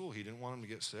from school. He didn't want them to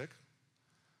get sick.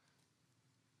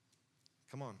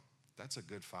 Come on, that's a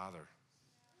good father.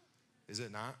 Is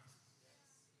it not?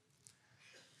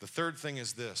 The third thing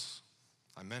is this.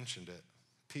 I mentioned it,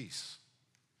 peace.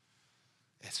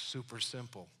 It's super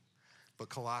simple. But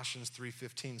Colossians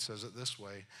 3:15 says it this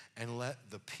way, and let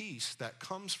the peace that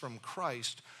comes from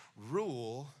Christ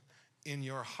rule in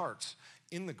your hearts.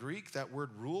 In the Greek, that word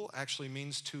rule actually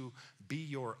means to be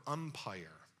your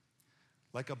umpire,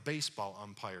 like a baseball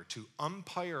umpire, to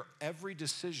umpire every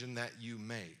decision that you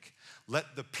make.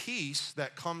 Let the peace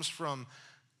that comes from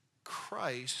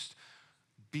Christ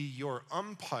be your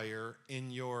umpire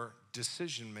in your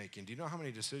decision making. Do you know how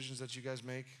many decisions that you guys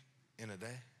make in a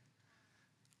day?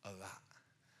 A lot.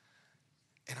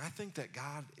 And I think that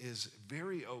God is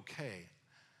very okay.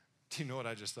 Do you know what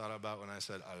I just thought about when I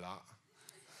said a lot?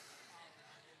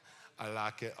 I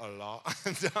like it a lot.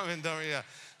 Yeah.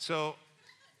 So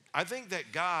I think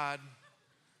that God,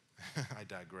 I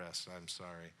digress, I'm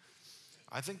sorry.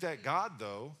 I think that God,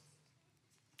 though,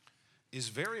 is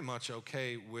very much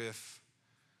okay with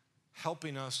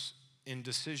helping us in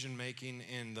decision making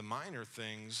in the minor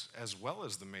things as well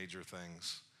as the major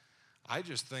things. I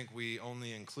just think we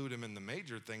only include him in the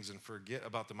major things and forget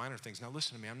about the minor things. Now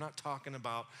listen to me, I'm not talking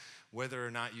about whether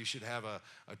or not you should have a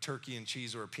turkey and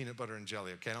cheese or a peanut butter and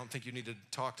jelly, okay? I don't think you need to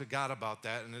talk to God about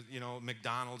that and,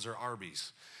 McDonald's or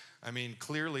Arby's. I mean,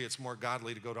 clearly it's more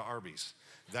godly to go to Arby's.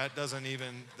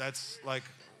 That's like,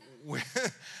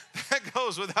 that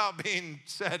goes without being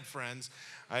said, friends.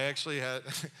 I actually had,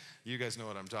 you guys know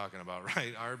what I'm talking about,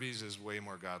 right? Arby's is way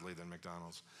more godly than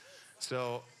McDonald's.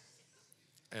 So,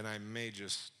 and I may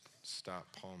just stop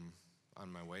home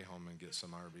on my way home and get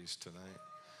some Arby's tonight.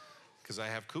 Because I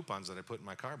have coupons that I put in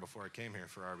my car before I came here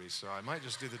for Arby's. So I might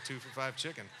just do the 2 for $5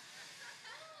 chicken.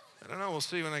 I don't know, we'll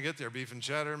see when I get there. Beef and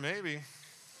cheddar, maybe.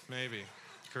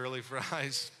 Curly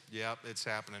fries, yep, it's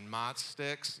happening. Mott's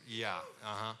sticks, yeah,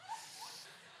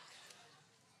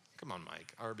 Come on,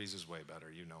 Mike, Arby's is way better,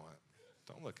 you know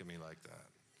it. Don't look at me like that.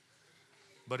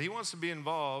 But he wants to be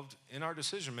involved in our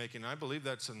decision making. I believe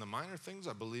that's in the minor things.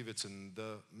 I believe it's in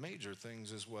the major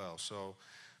things as well. So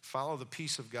follow the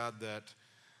peace of God that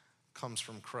comes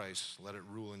from Christ. Let it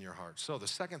rule in your heart. So the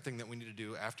second thing that we need to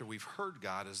do after we've heard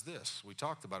God is this. We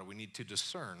talked about it. We need to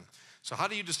discern. So how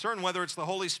do you discern whether it's the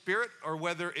Holy Spirit or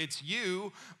whether it's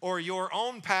you or your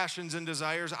own passions and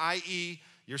desires, i.e.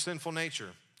 your sinful nature?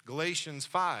 Galations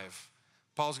 5.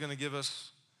 Paul's going to give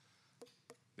us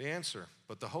the answer.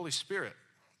 But the Holy Spirit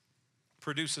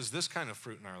produces this kind of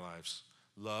fruit in our lives: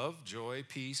 love, joy,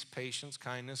 peace, patience,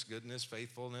 kindness, goodness,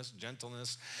 faithfulness,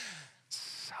 gentleness,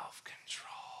 self-control,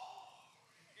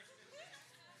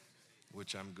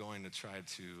 which I'm going to try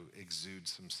to exude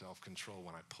some self-control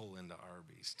when I pull into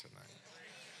Arby's tonight,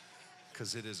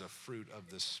 because it is a fruit of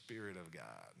the Spirit of God.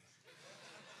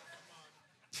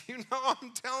 You know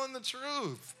I'm telling the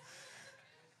truth.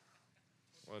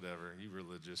 Whatever, you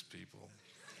religious people.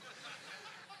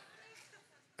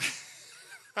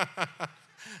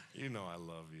 You know I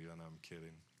love you, and I'm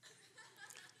kidding.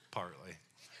 Partly.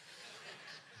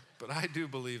 But I do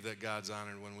believe that God's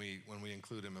honored when we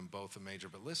include him in both the major.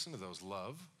 But listen to those: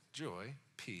 love, joy,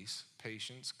 peace,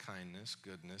 patience, kindness,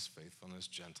 goodness, faithfulness,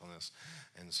 gentleness,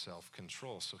 and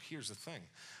self-control. So here's the thing.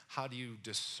 How do you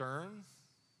discern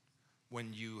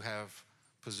when you have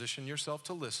positioned yourself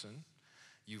to listen?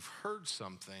 You've heard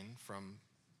something from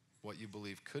what you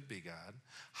believe could be God.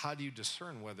 How do you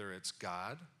discern whether it's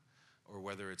God or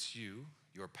whether it's you,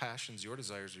 your passions, your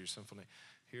desires, or your sinful nature?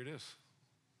 Here it is.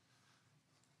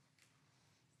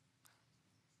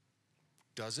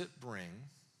 Does it bring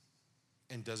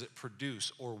and does it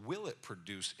produce, or will it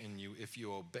produce in you, if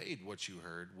you obeyed what you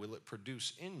heard, will it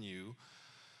produce in you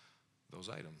those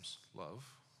items: love,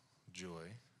 joy.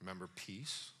 Remember,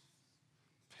 peace,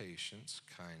 patience,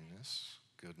 kindness,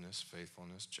 goodness,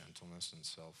 faithfulness, gentleness, and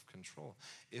self-control.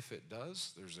 If it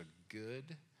does, there's a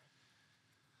good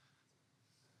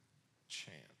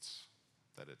chance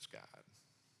that it's God.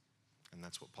 And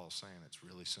that's what Paul's saying. It's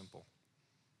really simple.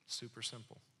 Super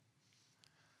simple.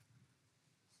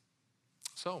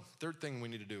 So, third thing we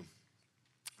need to do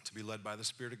to be led by the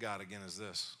Spirit of God, again, is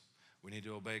this. We need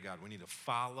to obey God. We need to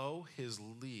follow his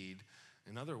lead.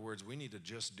 In other words, we need to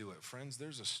just do it. Friends,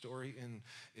 there's a story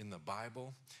in the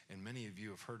Bible, and many of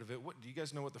you have heard of it. Do you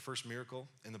guys know what the first miracle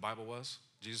in the Bible was?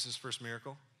 Jesus' first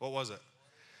miracle? What was it?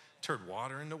 Turned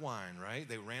water into wine, right?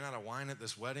 They ran out of wine at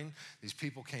this wedding. These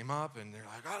people came up and they're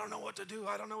like, I don't know what to do.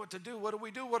 I don't know what to do. What do we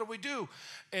do? What do we do?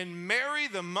 And Mary,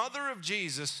 the mother of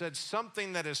Jesus, said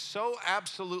something that is so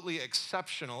absolutely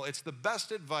exceptional. It's the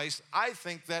best advice I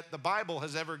think that the Bible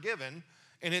has ever given.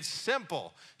 And it's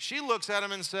simple. She looks at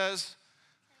him and says,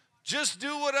 just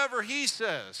do whatever he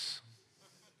says.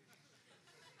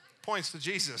 Points to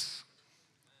Jesus.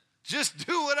 Just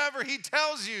do whatever he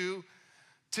tells you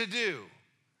to do.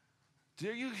 Do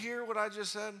you hear what I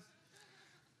just said?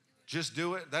 Just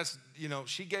do it. That's,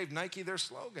 she gave Nike their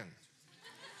slogan.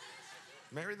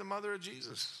 Mary, the mother of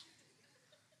Jesus.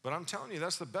 But I'm telling you,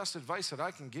 that's the best advice that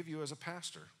I can give you as a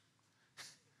pastor.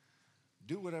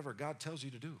 Do whatever God tells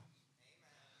you to do.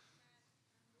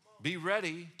 Be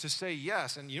ready to say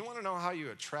yes. And you want to know how you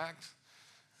attract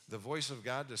the voice of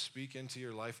God to speak into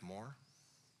your life more?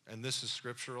 And this is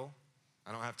scriptural.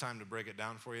 I don't have time to break it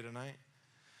down for you tonight.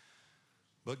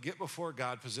 But get before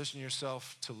God, position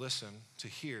yourself to listen, to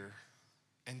hear,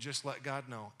 and just let God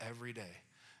know every day,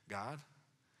 God,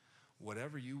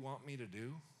 whatever you want me to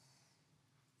do,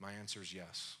 my answer is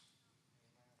yes,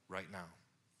 right now.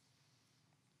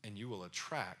 And you will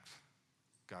attract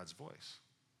God's voice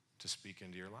to speak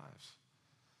into your lives.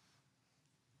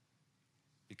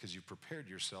 Because you prepared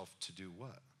yourself to do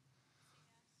what?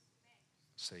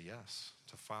 Say yes,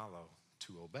 to follow,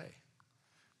 to obey.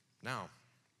 Now,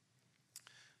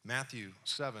 Matthew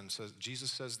 7 says, Jesus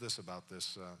says this about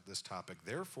this topic.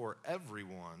 Therefore,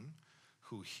 everyone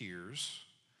who hears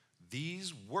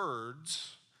these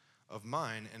words of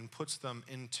mine and puts them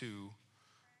into,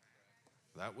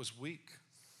 that was weak.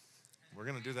 We're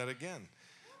going to do that again.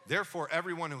 Therefore,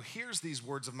 everyone who hears these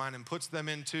words of mine and puts them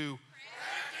into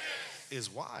practice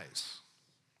is wise.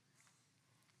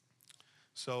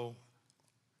 So,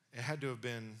 it had to have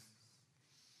been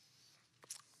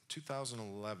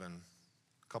 2011.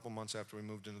 A couple months after we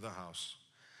moved into the house,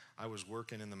 I was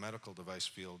working in the medical device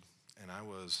field, and I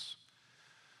was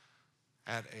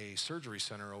at a surgery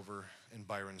center over in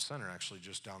Byron Center, actually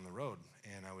just down the road.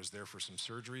 And I was there for some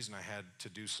surgeries, and I had to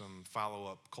do some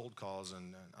follow-up cold calls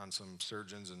and on some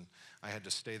surgeons, and I had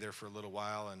to stay there for a little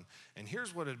while. And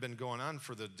here's what had been going on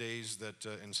for the days that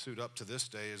ensued up to this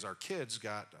day is our kids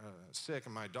got sick,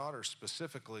 and my daughter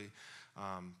specifically,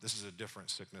 this is a different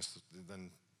sickness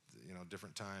than,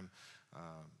 different time.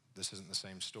 This isn't the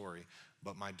same story,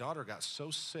 but my daughter got so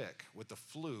sick with the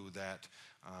flu that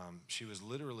she was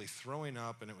literally throwing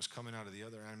up, and it was coming out of the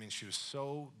other end. I mean, she was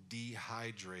so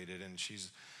dehydrated, and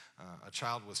she's a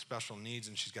child with special needs,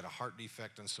 and she's got a heart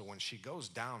defect, and so when she goes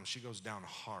down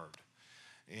hard.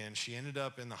 And she ended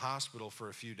up in the hospital for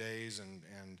a few days,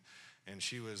 and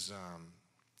she was,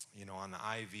 on the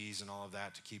IVs and all of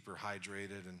that to keep her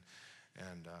hydrated,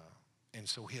 and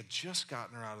so we had just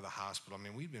gotten her out of the hospital. I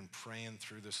mean, we'd been praying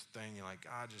through this thing. You're like,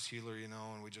 God, just heal her,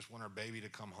 and we just want our baby to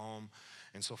come home.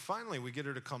 And so finally, we get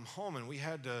her to come home, and we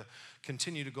had to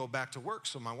continue to go back to work.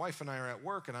 So my wife and I are at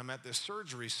work, and I'm at this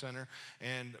surgery center,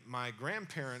 and my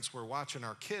grandparents were watching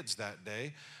our kids that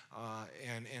day,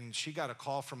 and she got a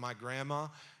call from my grandma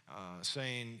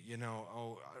saying,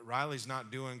 Riley's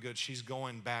not doing good. She's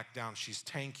going back down. She's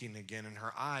tanking again, and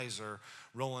her eyes are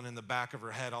rolling in the back of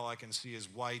her head. All I can see is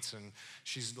whites, and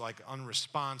she's like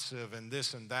unresponsive and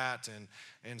this and that.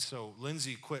 And so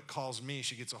Lindsay quick calls me.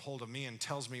 She gets a hold of me and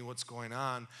tells me what's going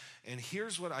on. And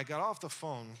here's what I got off the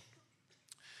phone,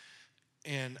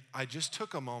 and I just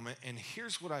took a moment, and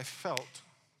here's what I felt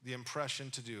the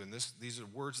impression to do. And these are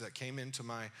words that came into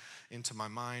my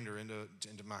mind or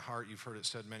into my heart. You've heard it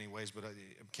said many ways, but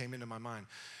it came into my mind.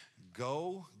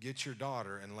 Go get your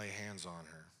daughter and lay hands on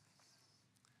her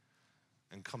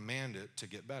and command it to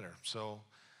get better. So,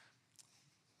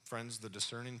 friends, the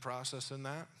discerning process in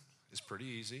that is pretty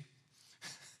easy.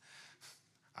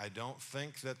 I don't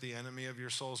think that the enemy of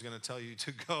your soul is going to tell you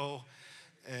to go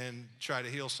and try to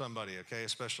heal somebody, okay,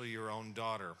 especially your own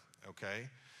daughter, okay?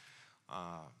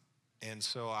 And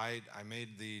so I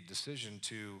made the decision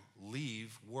to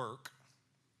leave work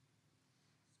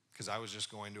because I was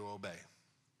just going to obey.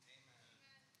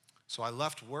 So I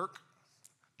left work,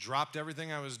 dropped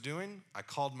everything I was doing. I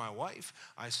called my wife.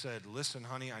 I said, listen,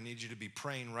 honey, I need you to be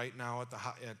praying right now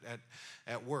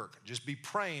at work. Just be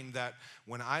praying that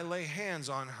when I lay hands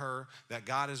on her, that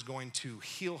God is going to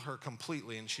heal her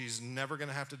completely, and she's never going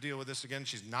to have to deal with this again.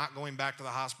 She's not going back to the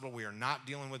hospital. We are not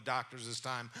dealing with doctors this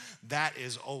time. That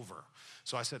is over.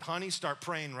 So I said, honey, start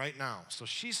praying right now. So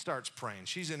she starts praying.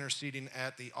 She's interceding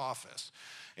at the office.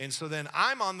 And so then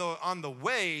I'm on the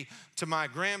way to my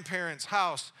grandparents'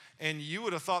 house, and you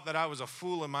would have thought that I was a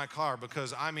fool in my car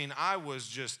because, I was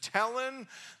just telling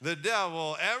the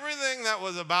devil everything that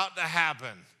was about to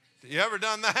happen. You ever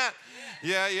done that?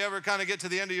 Yeah, you ever kind of get to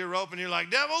the end of your rope and you're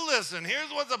like, devil, listen, here's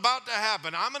what's about to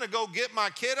happen. I'm going to go get my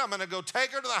kid. I'm going to go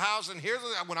take her to the house, and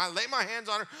when I lay my hands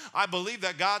on her, I believe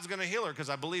that God's going to heal her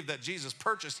because I believe that Jesus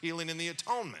purchased healing in the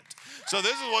atonement. So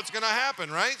this is what's going to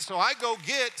happen, right? So I go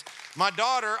get my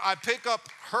daughter. I pick up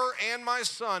her and my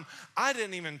son. I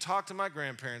didn't even talk to my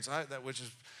grandparents, I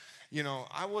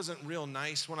wasn't real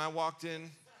nice when I walked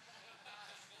in.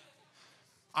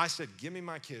 I said, give me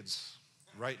my kids.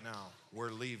 Right now,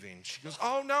 we're leaving. She goes,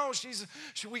 oh no,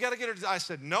 we got to get her. I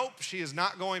said, nope, she is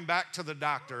not going back to the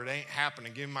doctor. It ain't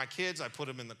happening. Give me my kids. I put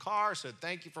them in the car. Said,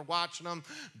 thank you for watching them.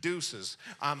 Deuces.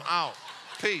 I'm out.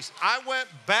 Peace. I went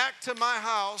back to my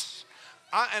house,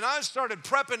 and I started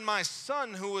prepping my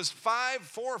son, who was 4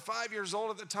 or 5 years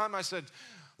old at the time. I said,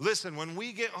 listen, when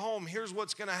we get home, here's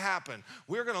what's going to happen.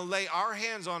 We're going to lay our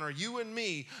hands on her, you and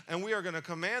me, and we are going to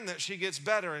command that she gets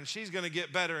better, and she's going to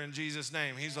get better in Jesus'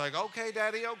 name. He's like, okay,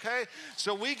 Daddy, okay.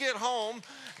 So we get home,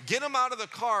 get him out of the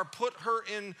car, put her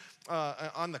in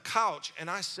on the couch, and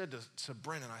I said to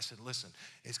Brennan, I said, listen,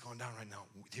 it's going down right now.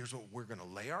 Here's what we're going to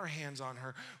lay our hands on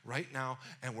her right now,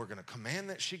 and we're going to command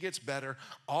that she gets better,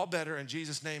 all better in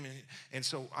Jesus' name. And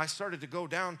so I started to go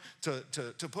down to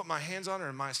put my hands on her,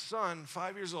 and my son,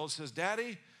 5 years old, says,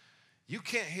 Daddy, you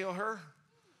can't heal her.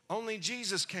 Only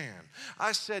Jesus can.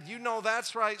 I said,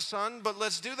 that's right, son, but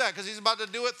let's do that because he's about to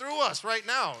do it through us right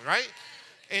now, right?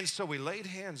 And so we laid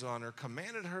hands on her,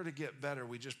 commanded her to get better.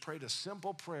 We just prayed a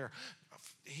simple prayer.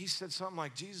 He said something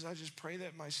like, Jesus, I just pray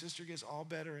that my sister gets all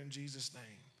better in Jesus'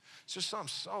 name. It's just something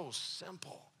so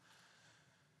simple.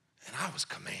 And I was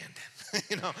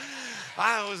commanding.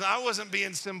 I wasn't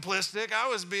being simplistic. I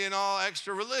was being all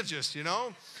extra religious,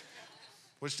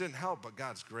 which didn't help, but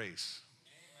God's grace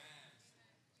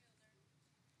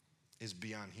is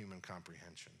beyond human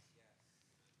comprehension.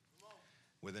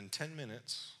 Within 10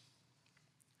 minutes,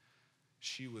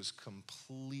 she was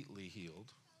completely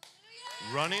healed,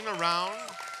 running around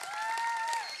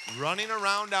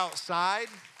outside.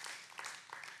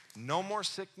 No more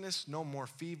sickness, no more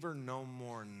fever, no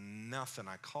more nothing.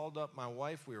 I called up my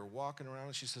wife. We were walking around,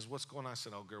 and she says, what's going on? I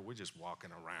said, oh, girl, we're just walking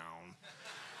around.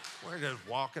 We're just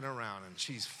walking around, and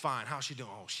she's fine. How's she doing?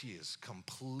 Oh, she is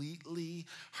completely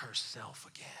herself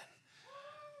again.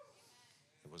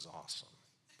 It was awesome.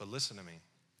 But listen to me.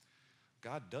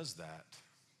 God does that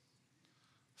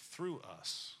through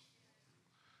us,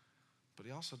 but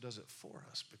he also does it for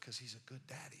us because he's a good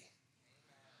daddy.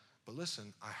 But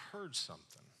listen, I heard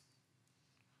something.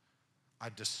 I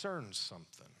discerned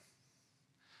something,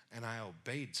 and I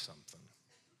obeyed something,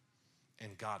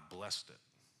 and God blessed it.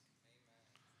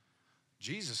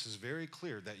 Jesus is very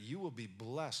clear that you will be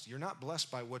blessed. You're not blessed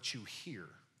by what you hear.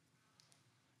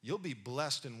 You'll be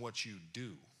blessed in what you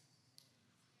do.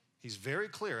 He's very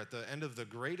clear at the end of the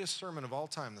greatest sermon of all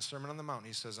time, the Sermon on the Mount.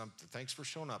 He says, thanks for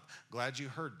showing up. Glad you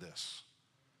heard this.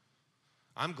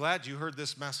 I'm glad you heard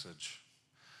this message.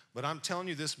 But I'm telling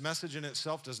you, this message in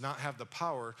itself does not have the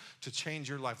power to change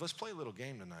your life. Let's play a little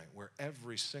game tonight where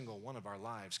every single one of our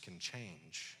lives can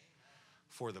change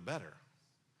for the better.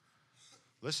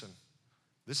 Listen,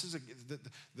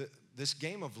 this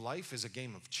game of life is a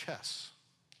game of chess.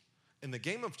 And the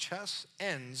game of chess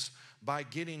ends by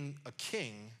getting a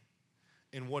king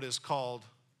in what is called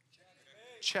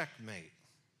checkmate.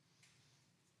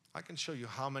 I can show you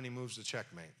how many moves to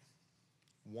checkmate.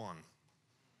 1,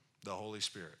 the Holy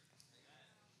Spirit.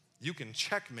 You can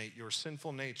checkmate your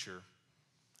sinful nature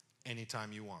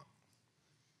anytime you want.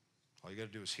 All you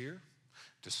got to do is hear,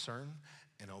 discern,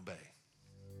 and obey.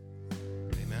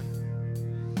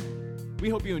 Amen. We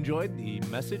hope you enjoyed the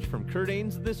message from Curt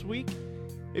this week.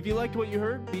 If you liked what you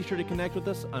heard, be sure to connect with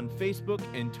us on Facebook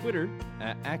and Twitter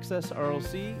at Access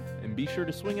RLC, and be sure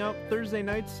to swing out Thursday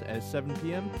nights at 7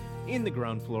 p.m. in the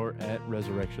ground floor at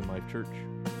Resurrection Life Church.